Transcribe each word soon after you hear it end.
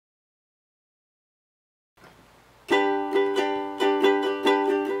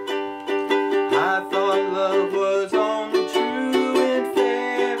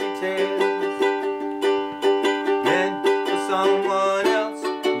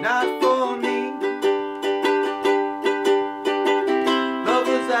not for me. Love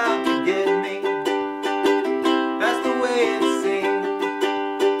was out to get me, that's the way it seemed.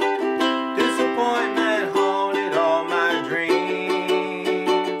 Disappointment haunted all my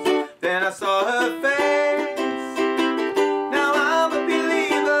dreams. Then I saw her face, now I'm a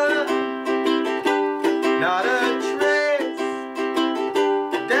believer. Not a trace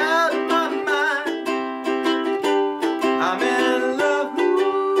of doubt in my mind. I'm in love,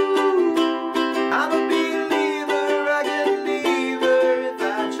 ooh, I'm a believer. I can leave her if I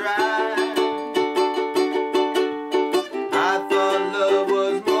tried. I thought love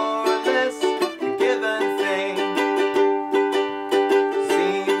was more or less a given thing.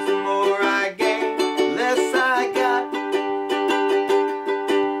 Seems the more I gain, the less I got.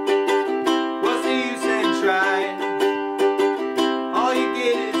 What's the use in trying? All you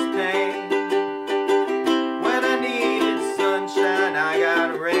get is pain. When I needed sunshine, I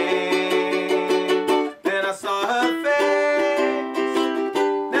got rain. Then I saw her face,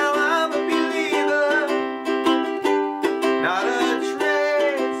 now I'm a believer. Not a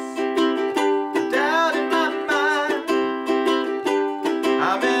trace of doubt in my mind.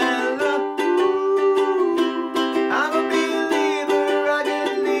 I'm in love, ooh, I'm a believer. I can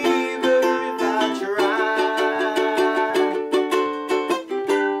leave her if I try.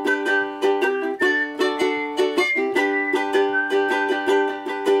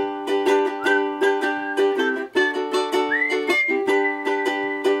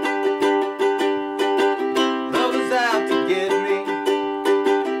 Love was out to get me,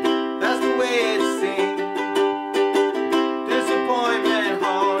 that's the way it seemed. Disappointment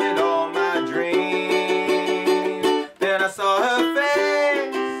haunted all my dreams. Then I saw her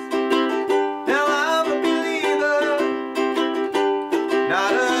face, now I'm a believer.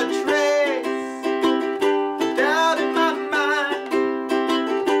 Not a trace of doubt in my mind.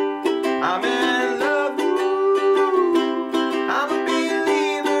 I'm in love, ooh, I'm a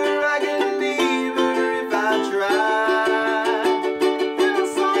believer. I can leave her if I try. Then I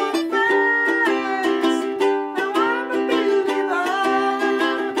saw her face, now I'm a believer.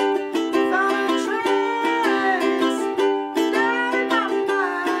 Without a trace of doubt in my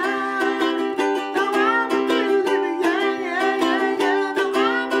mind. Now I'm a believer, yeah, yeah, yeah, yeah. Now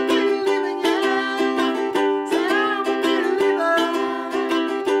I'm a believer, yeah. Say I'm a believer.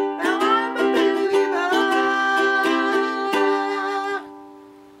 Now I'm a believer.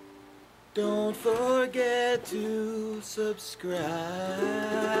 Don't forget to subscribe.